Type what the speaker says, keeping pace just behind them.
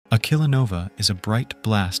A kilonova is a bright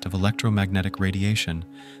blast of electromagnetic radiation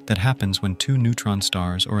that happens when two neutron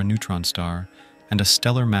stars or a neutron star and a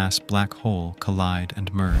stellar mass black hole collide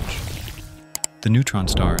and merge. The neutron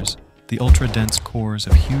stars, the ultra-dense cores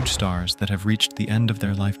of huge stars that have reached the end of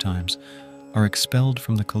their lifetimes, are expelled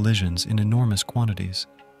from the collisions in enormous quantities.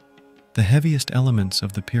 The heaviest elements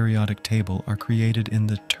of the periodic table are created in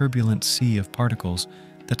the turbulent sea of particles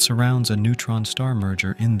that surrounds a neutron star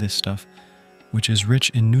merger in this stuff, which is rich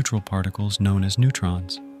in neutral particles known as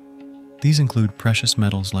neutrons. These include precious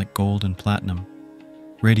metals like gold and platinum,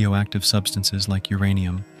 radioactive substances like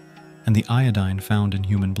uranium, and the iodine found in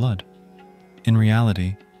human blood. In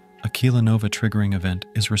reality, a kilonova triggering event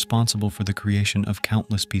is responsible for the creation of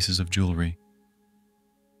countless pieces of jewelry.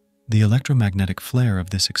 The electromagnetic flare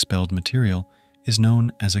of this expelled material is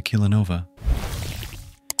known as a kilonova.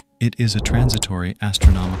 It is a transitory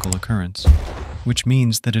astronomical occurrence, which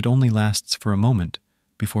means that it only lasts for a moment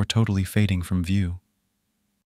before totally fading from view.